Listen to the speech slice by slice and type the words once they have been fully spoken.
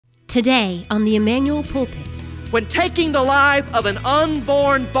Today on the Emmanuel Pulpit. When taking the life of an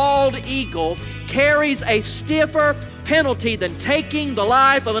unborn bald eagle carries a stiffer penalty than taking the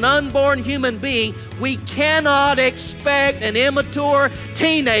life of an unborn human being, we cannot expect an immature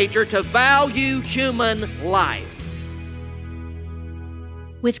teenager to value human life.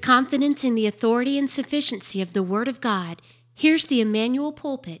 With confidence in the authority and sufficiency of the Word of God, here's the Emmanuel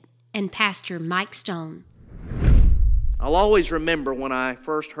Pulpit and Pastor Mike Stone. I'll always remember when I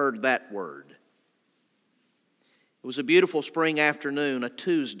first heard that word. It was a beautiful spring afternoon, a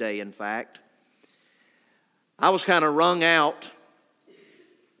Tuesday in fact. I was kind of wrung out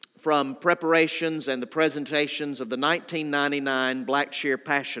from preparations and the presentations of the 1999 Blackshear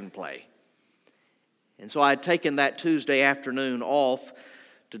Passion Play. And so I had taken that Tuesday afternoon off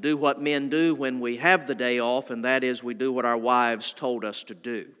to do what men do when we have the day off, and that is we do what our wives told us to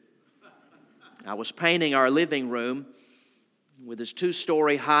do. I was painting our living room with its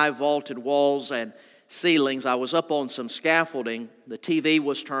 2-story high vaulted walls and ceilings. I was up on some scaffolding. The TV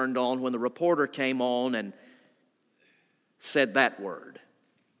was turned on when the reporter came on and said that word.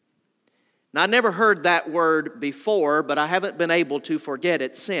 Now, I never heard that word before, but I haven't been able to forget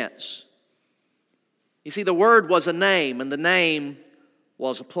it since. You see, the word was a name, and the name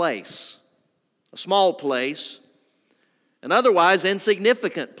was a place. A small place, an otherwise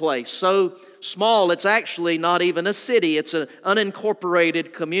insignificant place. So small, it's actually not even a city. It's an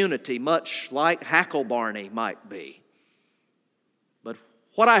unincorporated community, much like Hacklebarney might be. But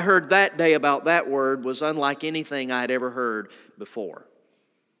what I heard that day about that word was unlike anything I had ever heard before.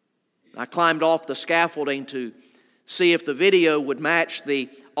 I climbed off the scaffolding to see if the video would match the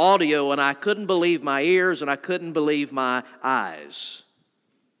audio, and I couldn't believe my ears and I couldn't believe my eyes.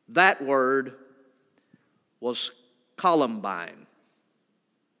 That word was Columbine.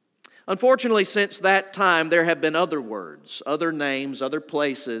 Unfortunately, since that time, there have been other words, other names, other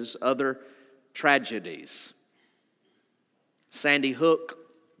places, other tragedies. Sandy Hook,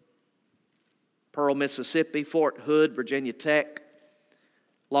 Pearl, Mississippi, Fort Hood, Virginia Tech,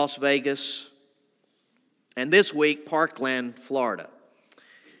 Las Vegas, and this week, Parkland, Florida.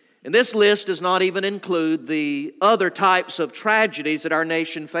 And this list does not even include the other types of tragedies that our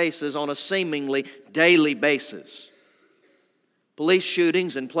nation faces on a seemingly daily basis. Police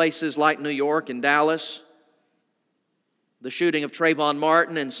shootings in places like New York and Dallas, the shooting of Trayvon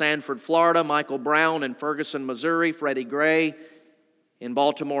Martin in Sanford, Florida, Michael Brown in Ferguson, Missouri, Freddie Gray in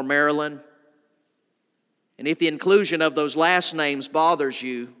Baltimore, Maryland. And if the inclusion of those last names bothers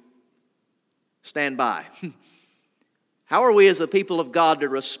you, stand by. How are we as the people of God to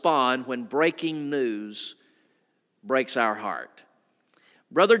respond when breaking news breaks our heart?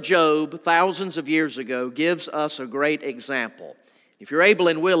 Brother Job, thousands of years ago, gives us a great example. If you're able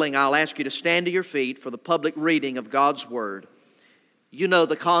and willing, I'll ask you to stand to your feet for the public reading of God's Word. You know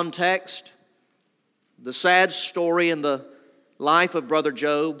the context, the sad story in the life of Brother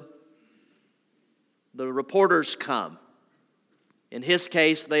Job. The reporters come. In his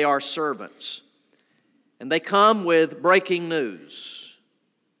case, they are servants. And they come with breaking news.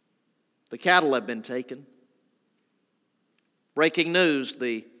 The cattle have been taken. Breaking news,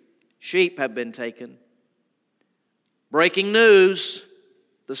 the sheep have been taken. Breaking news,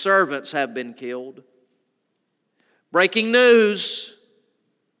 the servants have been killed. Breaking news,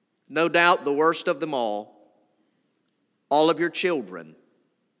 no doubt the worst of them all of your children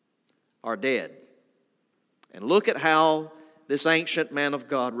are dead. And look at how this ancient man of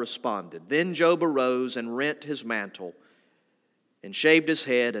God responded. Then Job arose and rent his mantle and shaved his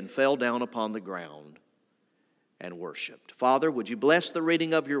head and fell down upon the ground and worshiped. Father, would you bless the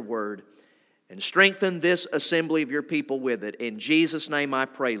reading of your word and strengthen this assembly of your people with it. In Jesus' name I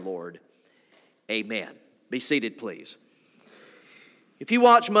pray, Lord. Amen. Be seated, please. If you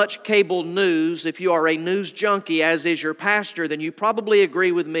watch much cable news, if you are a news junkie, as is your pastor, then you probably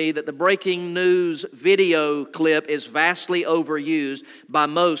agree with me that the breaking news video clip is vastly overused by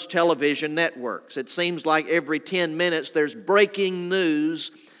most television networks. It seems like every 10 minutes there's breaking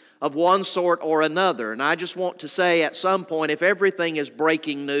news of one sort or another. And I just want to say at some point, if everything is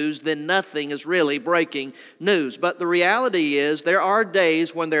breaking news, then nothing is really breaking news. But the reality is there are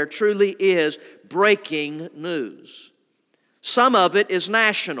days when there truly is breaking news. Some of it is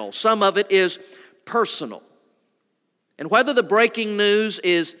national. Some of it is personal. And whether the breaking news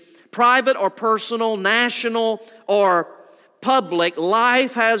is private or personal, national or public,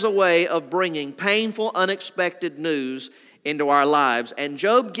 life has a way of bringing painful, unexpected news into our lives. And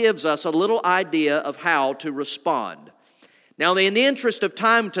Job gives us a little idea of how to respond. Now, in the interest of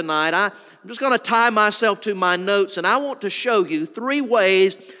time tonight, I'm just going to tie myself to my notes, and I want to show you 3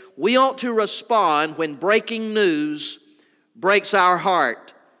 ways we ought to respond when breaking news breaks our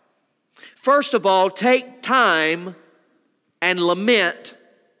heart. First of all, take time and lament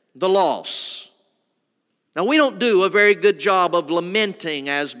the loss. Now, we don't do a very good job of lamenting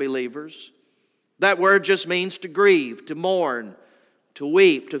as believers. That word just means to grieve, to mourn, to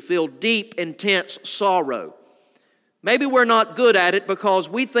weep, to feel deep, intense sorrow. Maybe we're not good at it because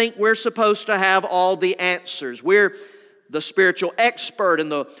we think we're supposed to have all the answers. We're the spiritual expert in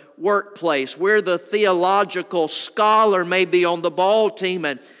the workplace. We're the theological scholar maybe on the ball team,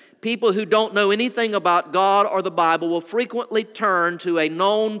 and people who don't know anything about God or the Bible will frequently turn to a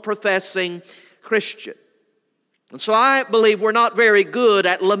known professing Christian. And so I believe we're not very good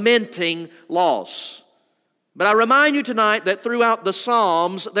at lamenting loss. But I remind you tonight that throughout the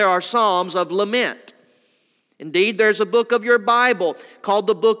Psalms, there are Psalms of lament. Indeed, there's a book of your Bible called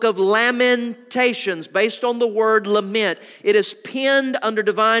the Book of Lamentations, based on the word lament. It is penned under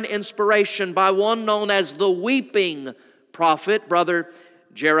divine inspiration by one known as the weeping prophet, Brother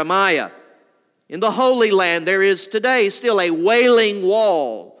Jeremiah. In the Holy Land, there is today still a wailing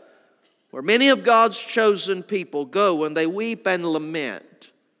wall where many of God's chosen people go and they weep and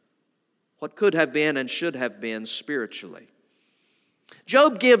lament what could have been and should have been spiritually.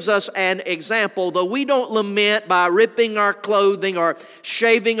 Job gives us an example, though we don't lament by ripping our clothing or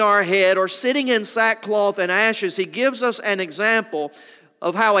shaving our head or sitting in sackcloth and ashes. He gives us an example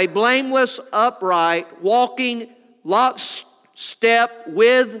of how a blameless, upright, walking lockstep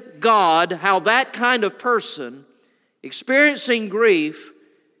with God, how that kind of person experiencing grief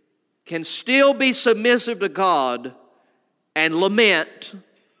can still be submissive to God and lament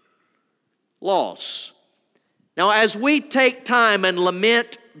loss. Now, as we take time and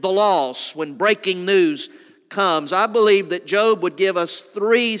lament the loss when breaking news comes, I believe that Job would give us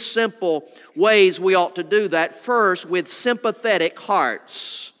 3 simple ways we ought to do that. First, with sympathetic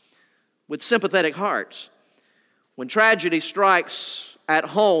hearts. With sympathetic hearts. When tragedy strikes at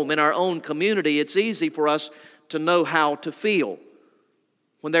home in our own community, it's easy for us to know how to feel.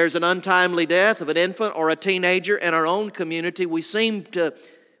 When there's an untimely death of an infant or a teenager in our own community, we seem to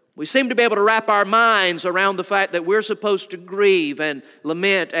be able to wrap our minds around the fact that we're supposed to grieve and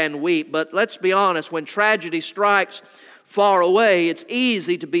lament and weep. But let's be honest, when tragedy strikes far away, it's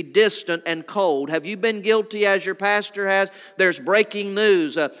easy to be distant and cold. Have you been guilty as your pastor has? There's breaking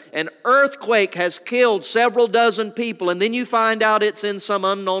news. An earthquake has killed several dozen people, and then you find out it's in some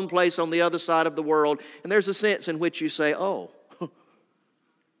unknown place on the other side of the world, and there's a sense in which you say, oh.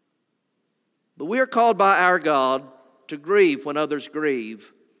 But we are called by our God to grieve when others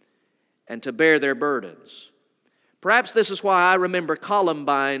grieve, and to bear their burdens. Perhaps this is why I remember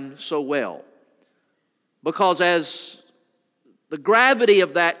Columbine so well. Because as the gravity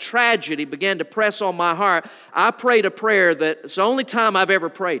of that tragedy began to press on my heart, I prayed a prayer that it's the only time I've ever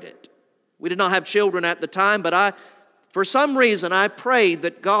prayed it. We did not have children at the time, but for some reason, I prayed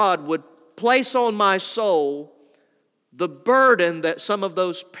that God would place on my soul the burden that some of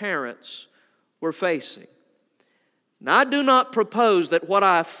those parents were facing. Now, I do not propose that what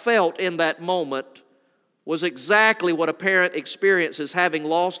I felt in that moment was exactly what a parent experiences having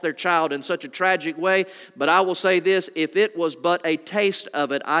lost their child in such a tragic way, but I will say this, if it was but a taste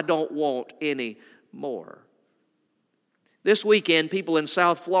of it, I don't want any more. This weekend, people in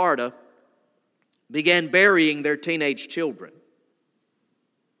South Florida began burying their teenage children.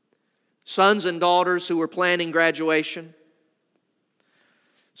 Sons and daughters who were planning graduation.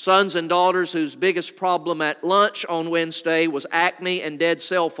 Sons and daughters whose biggest problem at lunch on Wednesday was acne and dead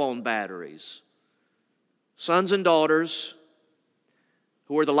cell phone batteries. Sons and daughters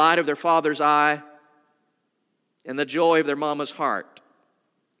who were the light of their father's eye and the joy of their mama's heart.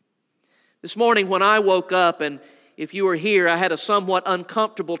 This morning when I woke up, and if you were here, I had a somewhat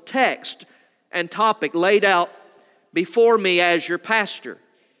uncomfortable text and topic laid out before me as your pastor.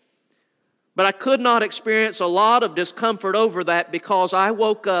 But I could not experience a lot of discomfort over that because I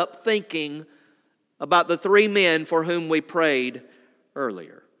woke up thinking about the 3 men for whom we prayed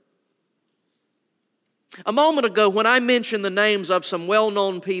earlier. A moment ago, when I mentioned the names of some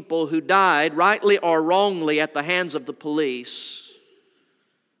well-known people who died, rightly or wrongly, at the hands of the police,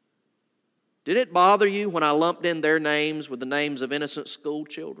 did it bother you when I lumped in their names with the names of innocent school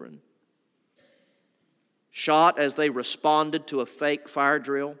children? Shot as they responded to a fake fire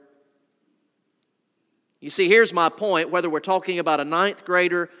drill? You see, here's my point. Whether we're talking about a 9th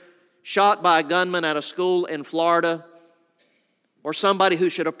grader shot by a gunman at a school in Florida, or somebody who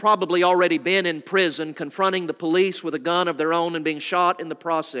should have probably already been in prison confronting the police with a gun of their own and being shot in the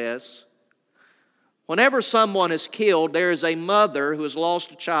process, whenever someone is killed, there is a mother who has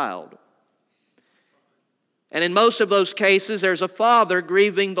lost a child. And in most of those cases, there's a father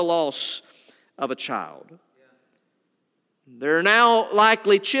grieving the loss of a child. There are now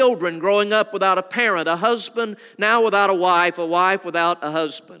likely children growing up without a parent, a husband now without a wife without a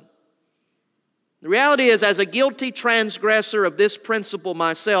husband. The reality is, as a guilty transgressor of this principle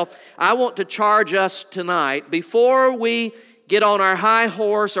myself, I want to charge us tonight, before we get on our high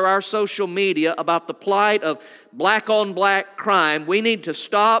horse or our social media about the plight of black-on-black crime, we need to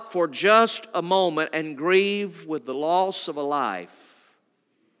stop for just a moment and grieve with the loss of a life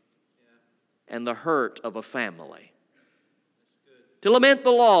and the hurt of a family. To lament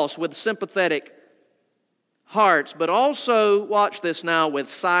the loss with sympathetic hearts, but also, watch this now,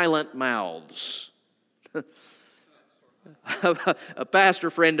 with silent mouths. A pastor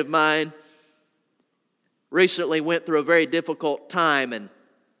friend of mine recently went through a very difficult time, and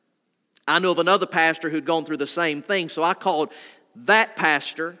I know of another pastor who'd gone through the same thing, so I called that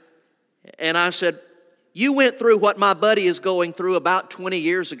pastor, and I said, "You went through what my buddy is going through about 20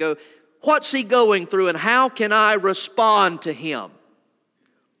 years ago. What's he going through, and how can I respond to him?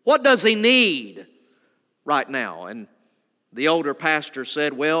 What does he need right now?" And the older pastor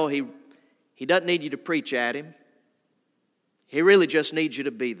said, "Well, he doesn't need you to preach at him. He really just needs you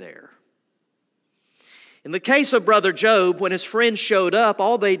to be there." In the case of Brother Job, when his friends showed up,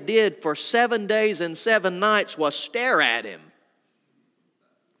 all they did for 7 days and 7 nights was stare at him.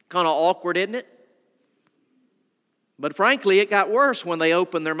 Kind of awkward, isn't it? But frankly, it got worse when they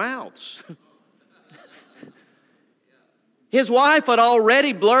opened their mouths. His wife had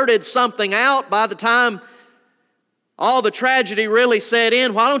already blurted something out by the time all the tragedy really set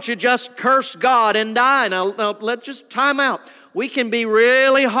in. "Why don't you just curse God and die?" Now let's just time out. We can be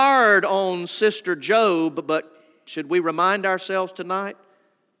really hard on Sister Job, but should we remind ourselves tonight?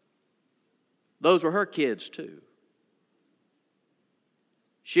 Those were her kids too.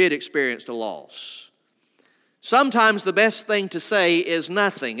 She had experienced a loss. Sometimes the best thing to say is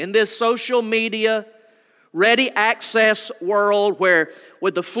nothing. In this social media, ready access world where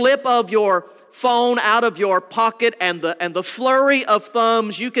with the flip of your phone out of your pocket and the flurry of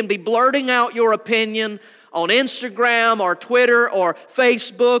thumbs, you can be blurting out your opinion on Instagram or Twitter or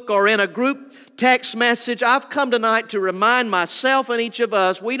Facebook or in a group text message. I've come tonight to remind myself and each of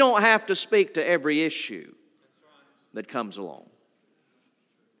us, we don't have to speak to every issue that comes along.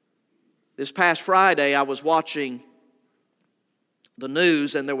 This past Friday, I was watching the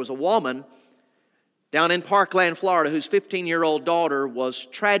news, and there was a woman down in Parkland, Florida, whose 15-year-old daughter was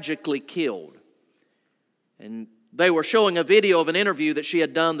tragically killed. And they were showing a video of an interview that she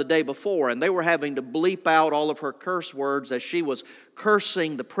had done the day before, and they were having to bleep out all of her curse words as she was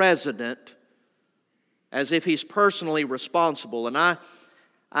cursing the president as if he's personally responsible. And I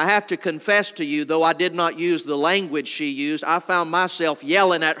have to confess to you, though I did not use the language she used, I found myself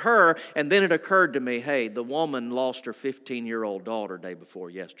yelling at her, and then it occurred to me, hey, the woman lost her 15-year-old daughter day before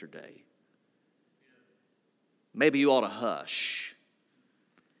yesterday. Maybe you ought to hush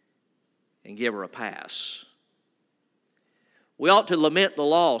and give her a pass. We ought to lament the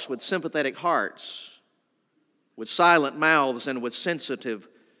loss with sympathetic hearts, with silent mouths, and with sensitive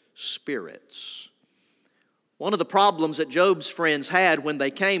spirits. One of the problems that Job's friends had when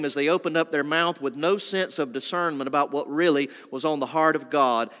they came is they opened up their mouth with no sense of discernment about what really was on the heart of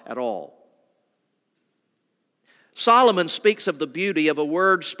God at all. Solomon speaks of the beauty of a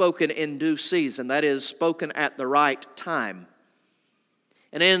word spoken in due season, that is, spoken at the right time.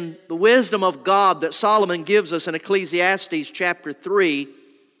 And in the wisdom of God that Solomon gives us in Ecclesiastes chapter 3,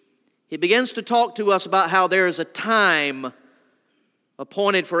 he begins to talk to us about how there is a time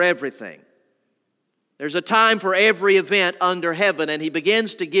appointed for everything. There's a time for every event under heaven, and he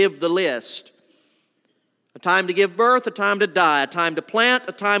begins to give the list. A time to give birth, a time to die, a time to plant,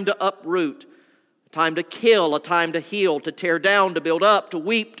 a time to uproot, a time to kill, a time to heal, to tear down, to build up, to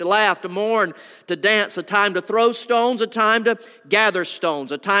weep, to laugh, to mourn, to dance, a time to throw stones, a time to gather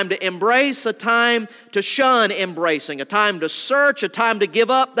stones, a time to embrace, a time to shun embracing, a time to search, a time to give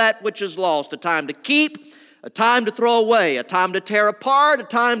up that which is lost, a time to keep, a time to throw away, a time to tear apart, a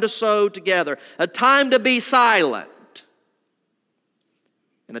time to sew together, a time to be silent,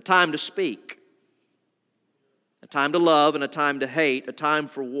 and a time to speak, a time to love and a time to hate, a time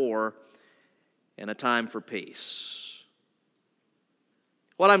for war and a time for peace.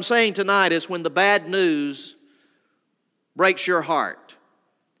 What I'm saying tonight is when the bad news breaks your heart,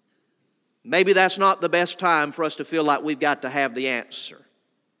 maybe that's not the best time for us to feel like we've got to have the answer.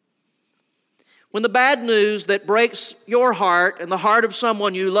 When the bad news that breaks your heart and the heart of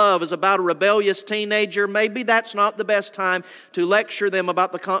someone you love is about a rebellious teenager, maybe that's not the best time to lecture them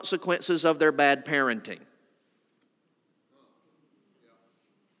about the consequences of their bad parenting.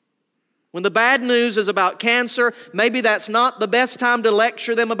 When the bad news is about cancer, maybe that's not the best time to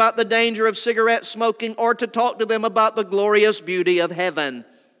lecture them about the danger of cigarette smoking or to talk to them about the glorious beauty of heaven.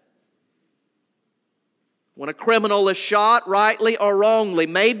 When a criminal is shot, rightly or wrongly,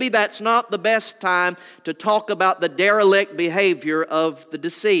 maybe that's not the best time to talk about the derelict behavior of the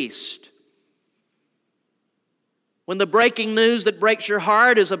deceased. When the breaking news that breaks your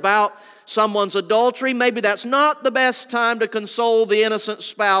heart is about someone's adultery, maybe that's not the best time to console the innocent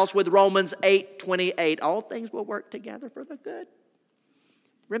spouse with Romans 8:28. All things will work together for the good.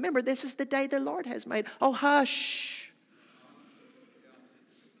 Remember, this is the day the Lord has made. Oh, hush.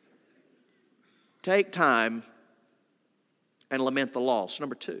 Take time and lament the loss.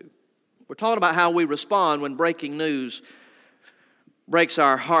 Number two, we're talking about how we respond when breaking news breaks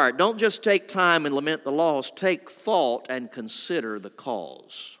our heart. Don't just take time and lament the loss. Take thought and consider the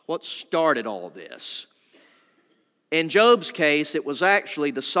cause. What started all this? In Job's case, it was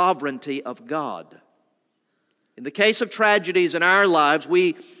actually the sovereignty of God. In the case of tragedies in our lives,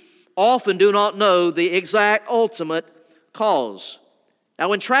 we often do not know the exact ultimate cause. Now,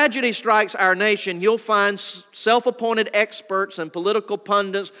 when tragedy strikes our nation, you'll find self-appointed experts and political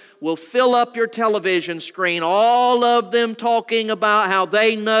pundits will fill up your television screen, all of them talking about how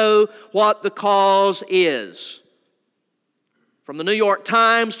they know what the cause is. From the New York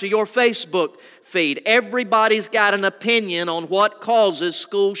Times to your Facebook feed, everybody's got an opinion on what causes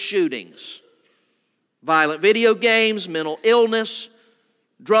school shootings. Violent video games, mental illness,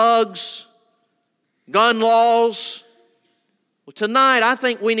 drugs, gun laws. Well, tonight, I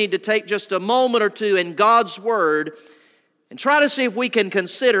think we need to take just a moment or two in God's Word and try to see if we can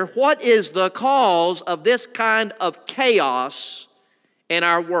consider what is the cause of this kind of chaos in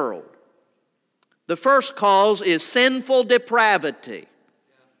our world. The first cause is sinful depravity.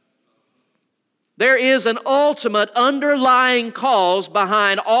 There is an ultimate underlying cause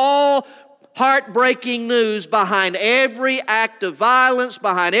behind all heartbreaking news, behind every act of violence,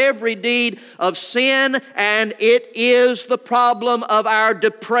 behind every deed of sin, and it is the problem of our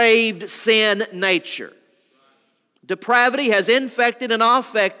depraved sin nature. Depravity has infected and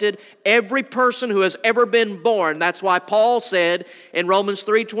affected every person who has ever been born. That's why Paul said in Romans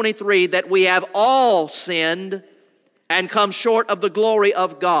 3:23 that we have all sinned and come short of the glory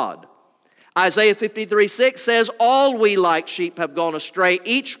of God. Isaiah 53:6 says, all we like sheep have gone astray.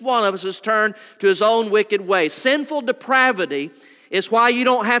 Each one of us has turned to his own wicked way. Sinful depravity is why you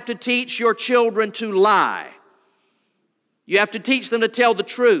don't have to teach your children to lie. You have to teach them to tell the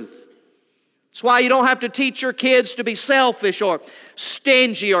truth. It's why you don't have to teach your kids to be selfish or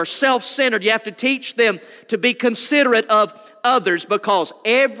stingy or self-centered. You have to teach them to be considerate of others, because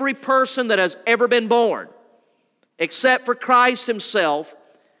every person that has ever been born, except for Christ Himself,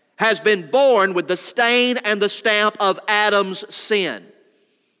 has been born with the stain and the stamp of Adam's sin.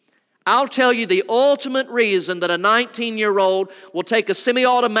 I'll tell you the ultimate reason that a 19-year-old will take a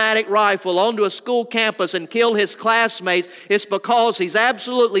semi-automatic rifle onto a school campus and kill his classmates is because he's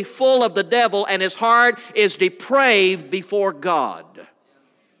absolutely full of the devil and his heart is depraved before God.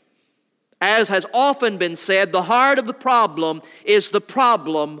 As has often been said, the heart of the problem is the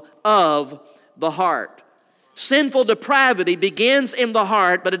problem of the heart. Sinful depravity begins in the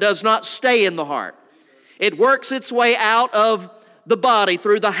heart, but it does not stay in the heart. It works its way out of the body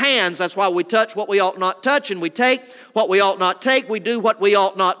through the hands. That's why we touch what we ought not touch, and we take what we ought not take. We do what we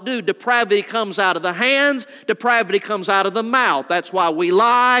ought not do. Depravity comes out of the hands. Depravity comes out of the mouth. That's why we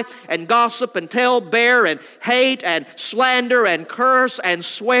lie and gossip and tell bear and hate and slander and curse and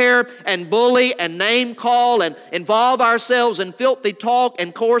swear and bully and name call and involve ourselves in filthy talk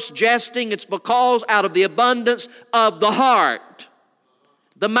and coarse jesting. It's because out of the abundance of the heart,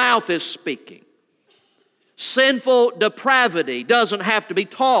 the mouth is speaking. Sinful depravity doesn't have to be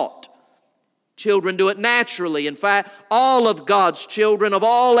taught. Children do it naturally. In fact, all of God's children of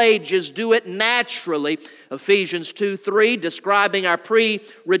all ages do it naturally. Ephesians 2:3, describing our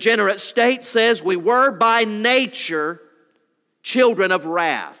pre-regenerate state, says we were by nature children of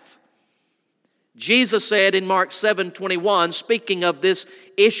wrath. Jesus said in Mark 7:21, speaking of this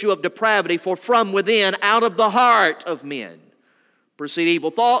issue of depravity, for from within, out of the heart of men, proceed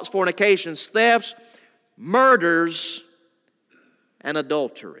evil thoughts, fornications, thefts, murders, and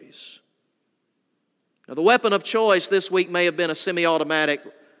adulteries. Now, the weapon of choice this week may have been a semi-automatic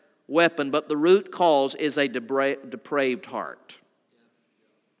weapon, but the root cause is a depraved heart.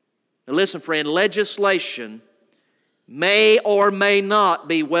 Now listen, friend, legislation may or may not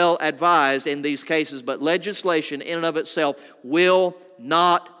be well advised in these cases, but legislation in and of itself will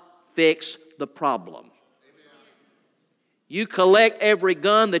not fix the problem. You collect every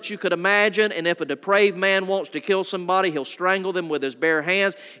gun that you could imagine, and if a depraved man wants to kill somebody, he'll strangle them with his bare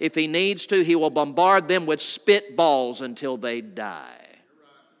hands. If he needs to, he will bombard them with spitballs until they die.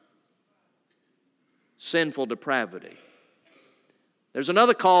 Sinful depravity. There's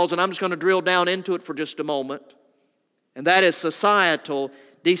another cause, and I'm just going to drill down into it for just a moment, and that is societal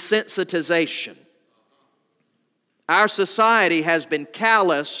desensitization. Our society has been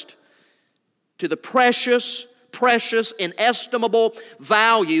calloused to the precious, inestimable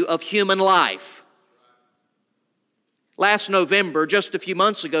value of human life. Last November, just a few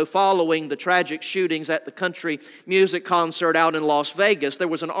months ago, following the tragic shootings at the country music concert out in Las Vegas, there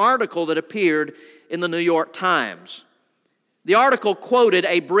was an article that appeared in the New York Times. The article quoted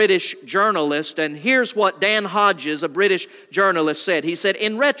a British journalist, and here's what Dan Hodges, a British journalist, said. He said,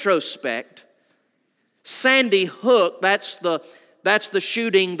 in retrospect, Sandy Hook, that's the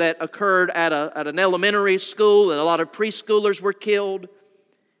shooting that occurred at an elementary school, and a lot of preschoolers were killed.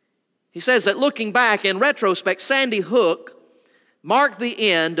 He says that looking back, in retrospect, Sandy Hook marked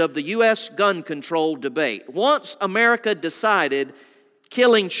the end of the U.S. gun control debate. Once America decided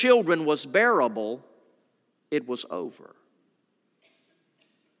killing children was bearable, it was over.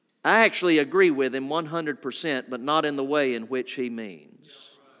 I actually agree with him 100%, but not in the way in which he means.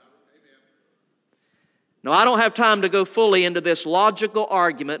 Now, I don't have time to go fully into this logical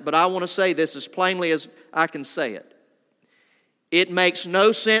argument, but I want to say this as plainly as I can say it. It makes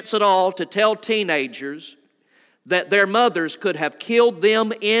no sense at all to tell teenagers that their mothers could have killed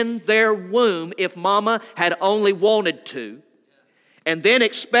them in their womb if mama had only wanted to, and then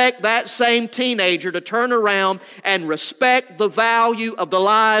expect that same teenager to turn around and respect the value of the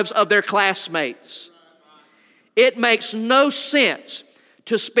lives of their classmates. It makes no sense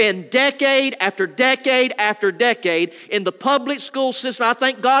to spend decade after decade after decade in the public school system. I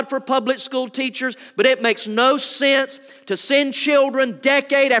thank God for public school teachers, but it makes no sense to send children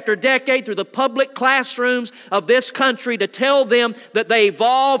decade after decade through the public classrooms of this country to tell them that they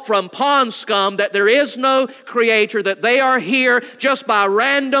evolved from pond scum, that there is no creator, that they are here just by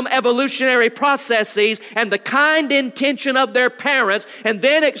random evolutionary processes and the kind intention of their parents, and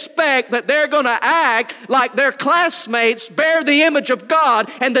then expect that they're going to act like their classmates bear the image of God,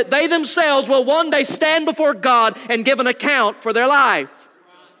 and that they themselves will one day stand before God and give an account for their life.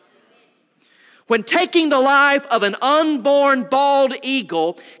 When taking the life of an unborn bald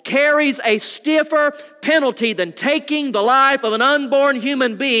eagle carries a stiffer penalty than taking the life of an unborn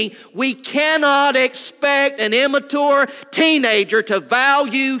human being, we cannot expect an immature teenager to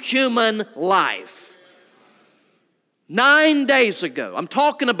value human life. 9 days ago, I'm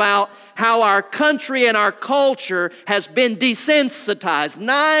talking about how our country and our culture has been desensitized.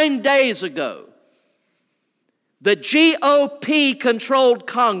 9 days ago, the GOP-controlled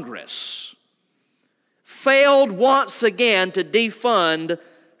Congress failed once again to defund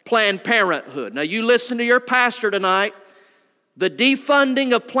Planned Parenthood. Now, you listen to your pastor tonight. The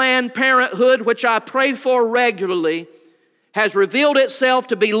defunding of Planned Parenthood, which I pray for regularly, has revealed itself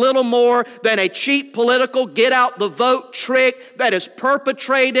to be little more than a cheap political get-out-the-vote trick that is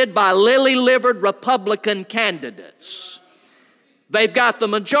perpetrated by lily-livered Republican candidates. They've got the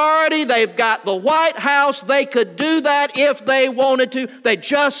majority, they've got the White House, they could do that if they wanted to. They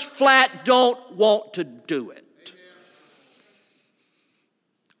just flat don't want to do it.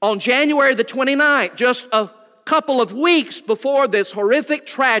 On January the 29th, just a couple of weeks before this horrific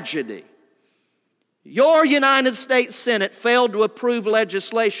tragedy, your United States Senate failed to approve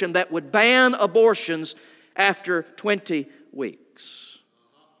legislation that would ban abortions after 20 weeks.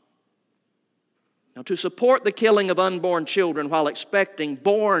 Now, to support the killing of unborn children while expecting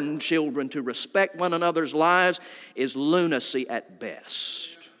born children to respect one another's lives is lunacy at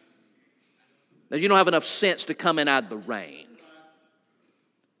best. Now, you don't have enough sense to come in out of the rain.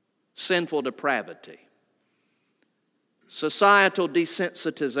 Sinful depravity. Societal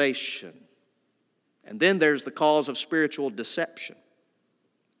desensitization. And then there's the cause of spiritual deception.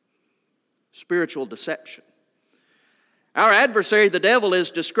 Spiritual deception. Our adversary, the devil,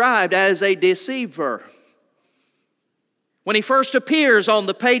 is described as a deceiver. When he first appears on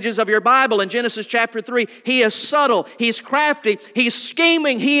the pages of your Bible in Genesis chapter 3, he is subtle, he's crafty, he's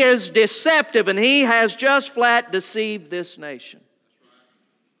scheming, he is deceptive, and he has just flat deceived this nation.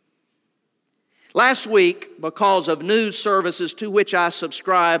 Last week, because of news services to which I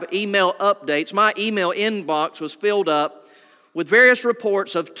subscribe, email updates, my email inbox was filled up with various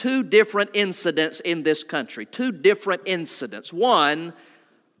reports of 2 different incidents in this country. 2 different incidents. One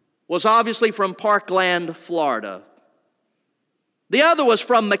was obviously from Parkland, Florida. The other was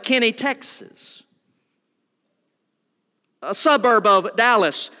from McKinney, Texas, a suburb of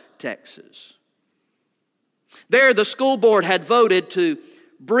Dallas, Texas. There, the school board had voted to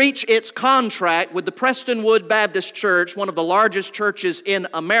breach its contract with the Prestonwood Baptist Church, one of the largest churches in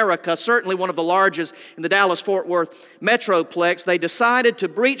America, certainly one of the largest in the Dallas-Fort Worth metroplex. They decided to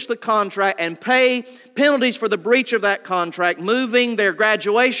breach the contract and pay penalties for the breach of that contract, moving their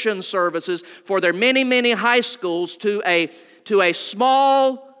graduation services for their many, many high schools to a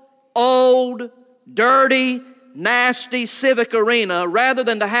small, old, dirty, nasty civic arena rather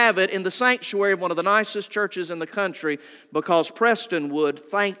than to have it in the sanctuary of one of the nicest churches in the country, because Prestonwood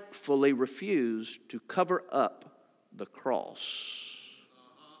thankfully refused to cover up the cross.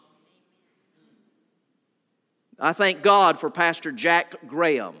 I thank God for Pastor Jack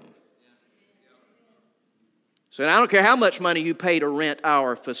Graham. So I don't care how much money you pay to rent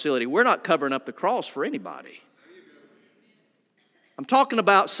our facility, we're not covering up the cross for anybody. I'm talking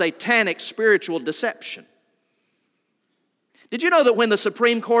about satanic spiritual deception. Did you know that when the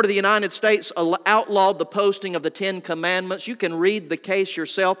Supreme Court of the United States outlawed the posting of the Ten Commandments, you can read the case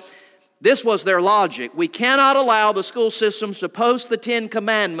yourself, this was their logic. We cannot allow the school systems to post the Ten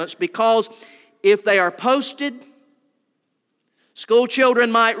Commandments because if they are posted, school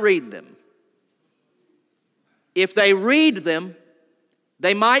children might read them. If they read them,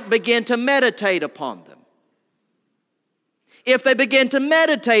 they might begin to meditate upon them. If they begin to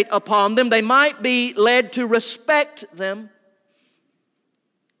meditate upon them, they might be led to respect them.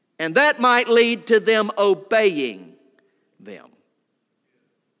 And that might lead to them obeying them.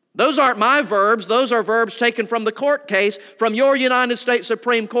 Those aren't my verbs. Those are verbs taken from the court case from your United States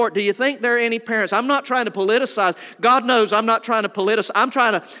Supreme Court. Do you think there are any parents? I'm not trying to politicize. God knows I'm not trying to politicize. I'm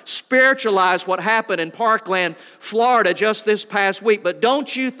trying to spiritualize what happened in Parkland, Florida just this past week. But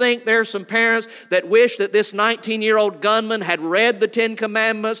don't you think there's some parents that wish that this 19-year-old gunman had read the Ten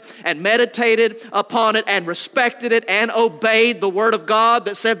Commandments and meditated upon it and respected it and obeyed the Word of God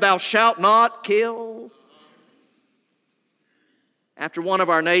that said, "Thou shalt not kill"? After one of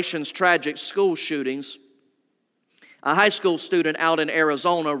our nation's tragic school shootings, a high school student out in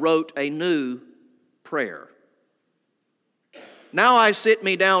Arizona wrote a new prayer. Now I sit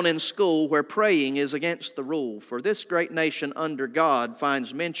me down in school where praying is against the rule, for this great nation under God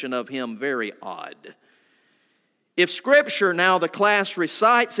finds mention of Him very odd. If Scripture now the class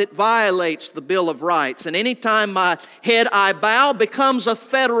recites, it violates the Bill of Rights, and any time my head I bow becomes a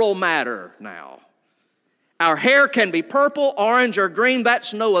federal matter now. Our hair can be purple, orange, or green.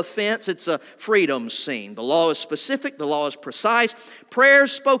 That's no offense. It's a freedom scene. The law is specific. The law is precise.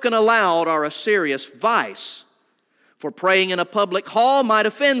 Prayers spoken aloud are a serious vice. For praying in a public hall might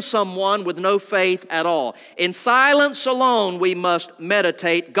offend someone with no faith at all. In silence alone we must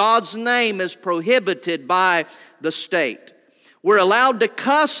meditate. God's name is prohibited by the state. We're allowed to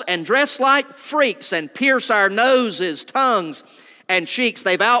cuss and dress like freaks and pierce our noses, tongues, and cheeks.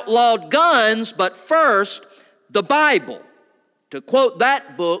 They've outlawed guns, but first, the Bible. To quote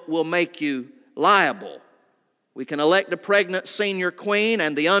that book will make you liable. We can elect a pregnant senior queen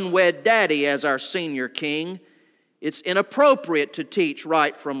and the unwed daddy as our senior king. It's inappropriate to teach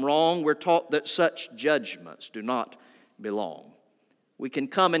right from wrong. We're taught that such judgments do not belong. We can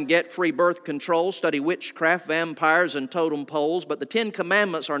come and get free birth control, study witchcraft, vampires, and totem poles, but the Ten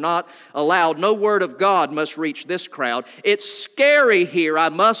Commandments are not allowed. No word of God must reach this crowd. It's scary here, I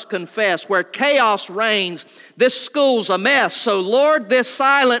must confess. Where chaos reigns, this school's a mess. So, Lord, this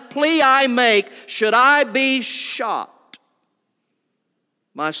silent plea I make, should I be shot,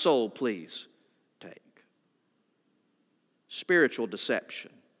 my soul please take. Spiritual deception.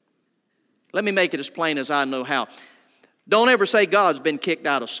 Let me make it as plain as I know how. Don't ever say God's been kicked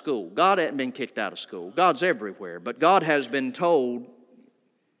out of school. God hasn't been kicked out of school. God's everywhere. But God has been told,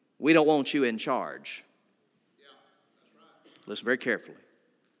 we don't want you in charge. Yeah, that's right. Listen very carefully.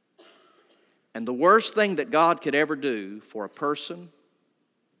 And the worst thing that God could ever do for a person,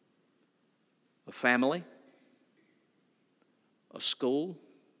 a family, a school,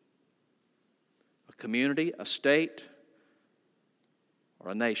 a community, a state, or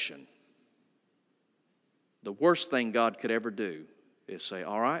a nation, the worst thing God could ever do is say,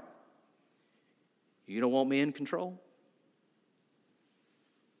 all right, you don't want me in control?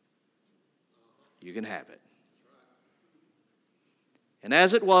 You can have it. And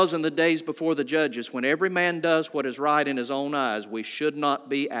as it was in the days before the judges, when every man does what is right in his own eyes, we should not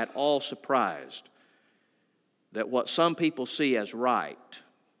be at all surprised that what some people see as right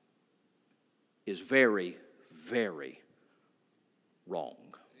is very, very wrong.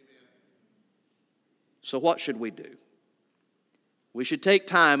 So what should we do? We should take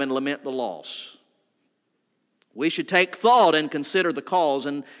time and lament the loss. We should take thought and consider the cause.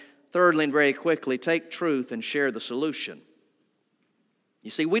 And thirdly, and very quickly, take truth and share the solution. You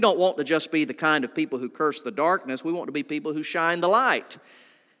see, we don't want to just be the kind of people who curse the darkness. We want to be people who shine the light.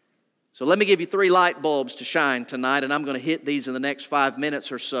 So let me give you 3 light bulbs to shine tonight, and I'm going to hit these in the next 5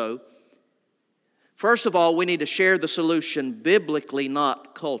 minutes or so. First of all, we need to share the solution biblically,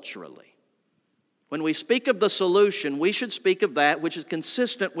 not culturally. When we speak of the solution, we should speak of that which is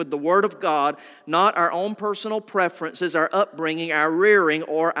consistent with the Word of God, not our own personal preferences, our upbringing, our rearing,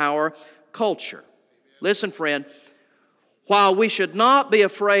 or our culture. Listen, friend, while we should not be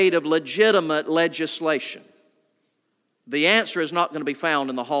afraid of legitimate legislation, the answer is not going to be found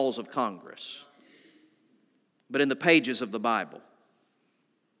in the halls of Congress, but in the pages of the Bible.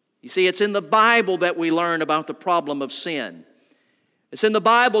 You see, it's in the Bible that we learn about the problem of sin. It's in the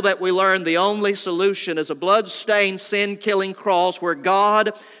Bible that we learn the only solution is a blood-stained, sin-killing cross where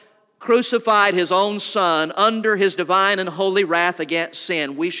God crucified His own Son under His divine and holy wrath against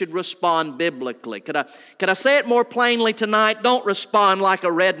sin. We should respond biblically. Could I say it more plainly tonight? Don't respond like a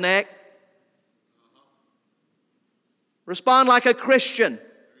redneck. Respond like a Christian.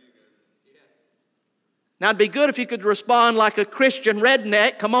 Now, it'd be good if you could respond like a Christian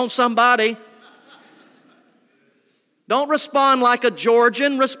redneck. Come on, somebody. Don't respond like a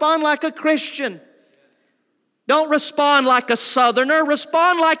Georgian. Respond like a Christian. Don't respond like a Southerner.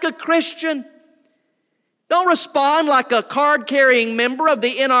 Respond like a Christian. Don't respond like a card-carrying member of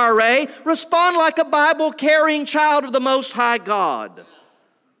the NRA. Respond like a Bible-carrying child of the Most High God.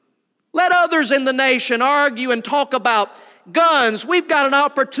 Let others in the nation argue and talk about guns. We've got an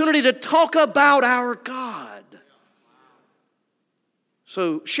opportunity to talk about our God.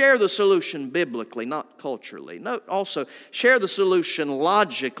 So share the solution biblically, not culturally. Note also, share the solution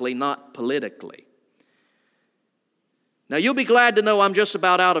logically, not politically. Now, you'll be glad to know I'm just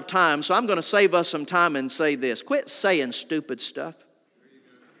about out of time, so I'm going to save us some time and say this. Quit saying stupid stuff.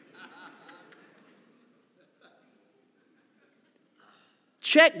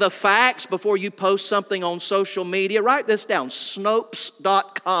 Check the facts before you post something on social media. Write this down,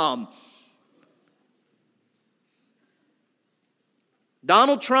 Snopes.com.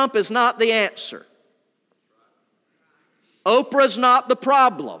 Donald Trump is not the answer. Oprah's not the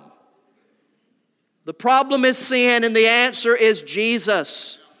problem. The problem is sin, and the answer is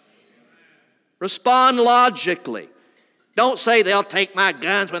Jesus. Respond logically. Don't say they'll take my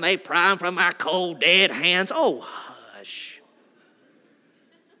guns when they pry them from my cold, dead hands. Oh, hush.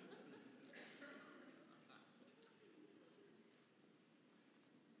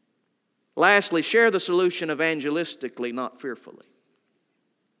 Lastly, share the solution evangelistically, not fearfully.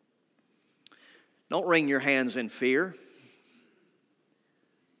 Don't wring your hands in fear.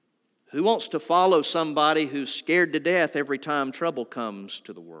 Who wants to follow somebody who's scared to death every time trouble comes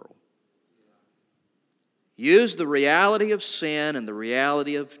to the world? Use the reality of sin and the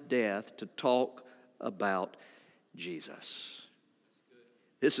reality of death to talk about Jesus.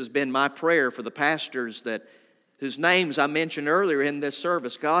 This has been my prayer for the pastors whose names I mentioned earlier in this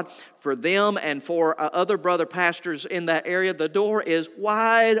service. God, for them and for other brother pastors in that area, the door is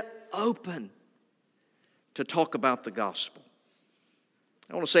wide open to talk about the gospel.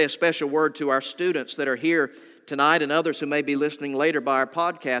 I want to say a special word to our students that are here tonight and others who may be listening later by our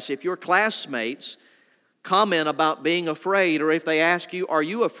podcast. If your classmates comment about being afraid, or if they ask you, are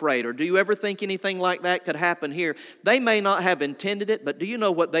you afraid, or do you ever think anything like that could happen here? They may not have intended it, but do you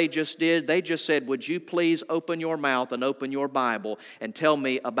know what they just did? They just said, would you please open your mouth and open your Bible and tell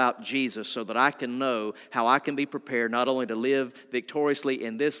me about Jesus so that I can know how I can be prepared not only to live victoriously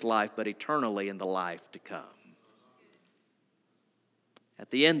in this life, but eternally in the life to come.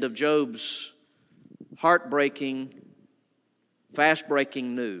 At the end of Job's heartbreaking,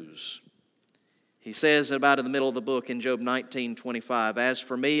 fast-breaking news, he says about in the middle of the book in Job 19:25, as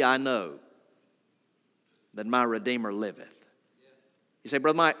for me, I know that my Redeemer liveth. You say,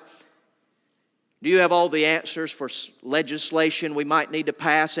 Brother Mike, do you have all the answers for legislation we might need to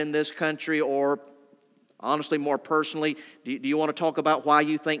pass in this country? Or honestly, more personally, do you want to talk about why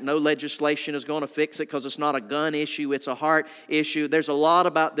you think no legislation is going to fix it? Because it's not a gun issue, it's a heart issue. There's a lot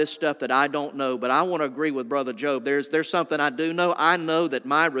about this stuff that I don't know, but I want to agree with Brother Job. There's something I do know. I know that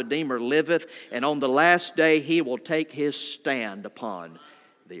my Redeemer liveth, and on the last day He will take His stand upon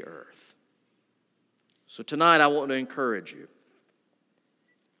the earth. So tonight I want to encourage you.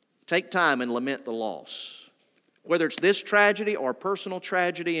 Take time and lament the loss. Whether it's this tragedy or a personal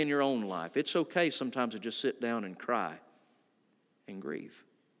tragedy in your own life, it's okay sometimes to just sit down and cry and grieve.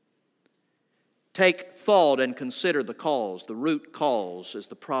 Take thought and consider the cause. The root cause is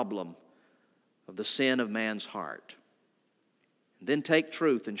the problem of the sin of man's heart. And then take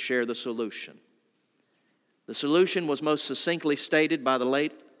truth and share the solution. The solution was most succinctly stated by the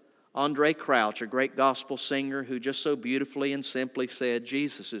late Andre Crouch, a great gospel singer who just so beautifully and simply said,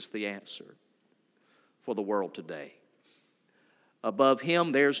 Jesus is the answer for the world today. Above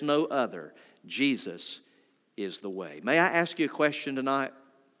Him, there's no other. Jesus is the way. May I ask you a question tonight?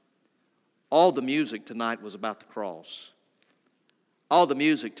 All the music tonight was about the cross. All the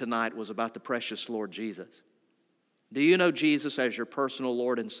music tonight was about the precious Lord Jesus. Do you know Jesus as your personal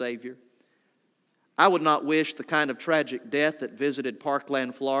Lord and Savior? I would not wish the kind of tragic death that visited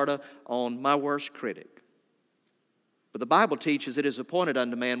Parkland, Florida on my worst critic. But the Bible teaches it is appointed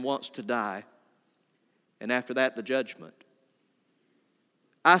unto man once to die, and after that the judgment.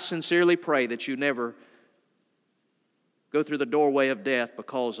 I sincerely pray that you never go through the doorway of death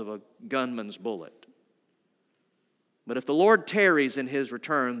because of a gunman's bullet. But if the Lord tarries in His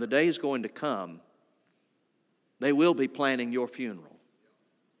return, the day is going to come. They will be planning your funeral.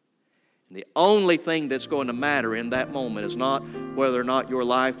 And the only thing that's going to matter in that moment is not whether or not your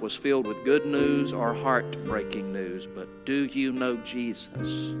life was filled with good news or heartbreaking news, but do you know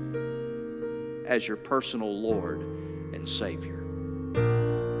Jesus as your personal Lord and Savior?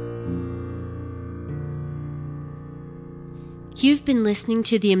 You've been listening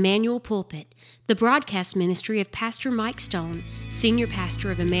to the Emmanuel Pulpit, the broadcast ministry of Pastor Mike Stone, Senior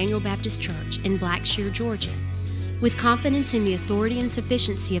Pastor of Emmanuel Baptist Church in Blackshear, Georgia. With confidence in the authority and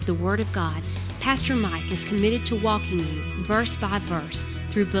sufficiency of the Word of God, Pastor Mike is committed to walking you verse by verse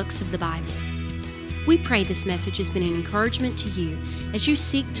through books of the Bible. We pray this message has been an encouragement to you as you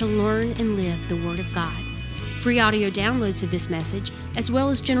seek to learn and live the Word of God. Free audio downloads of this message, as well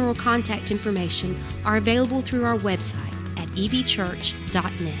as general contact information, are available through our website at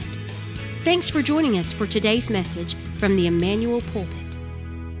ebchurch.net. Thanks for joining us for today's message from the Emmanuel Pulpit.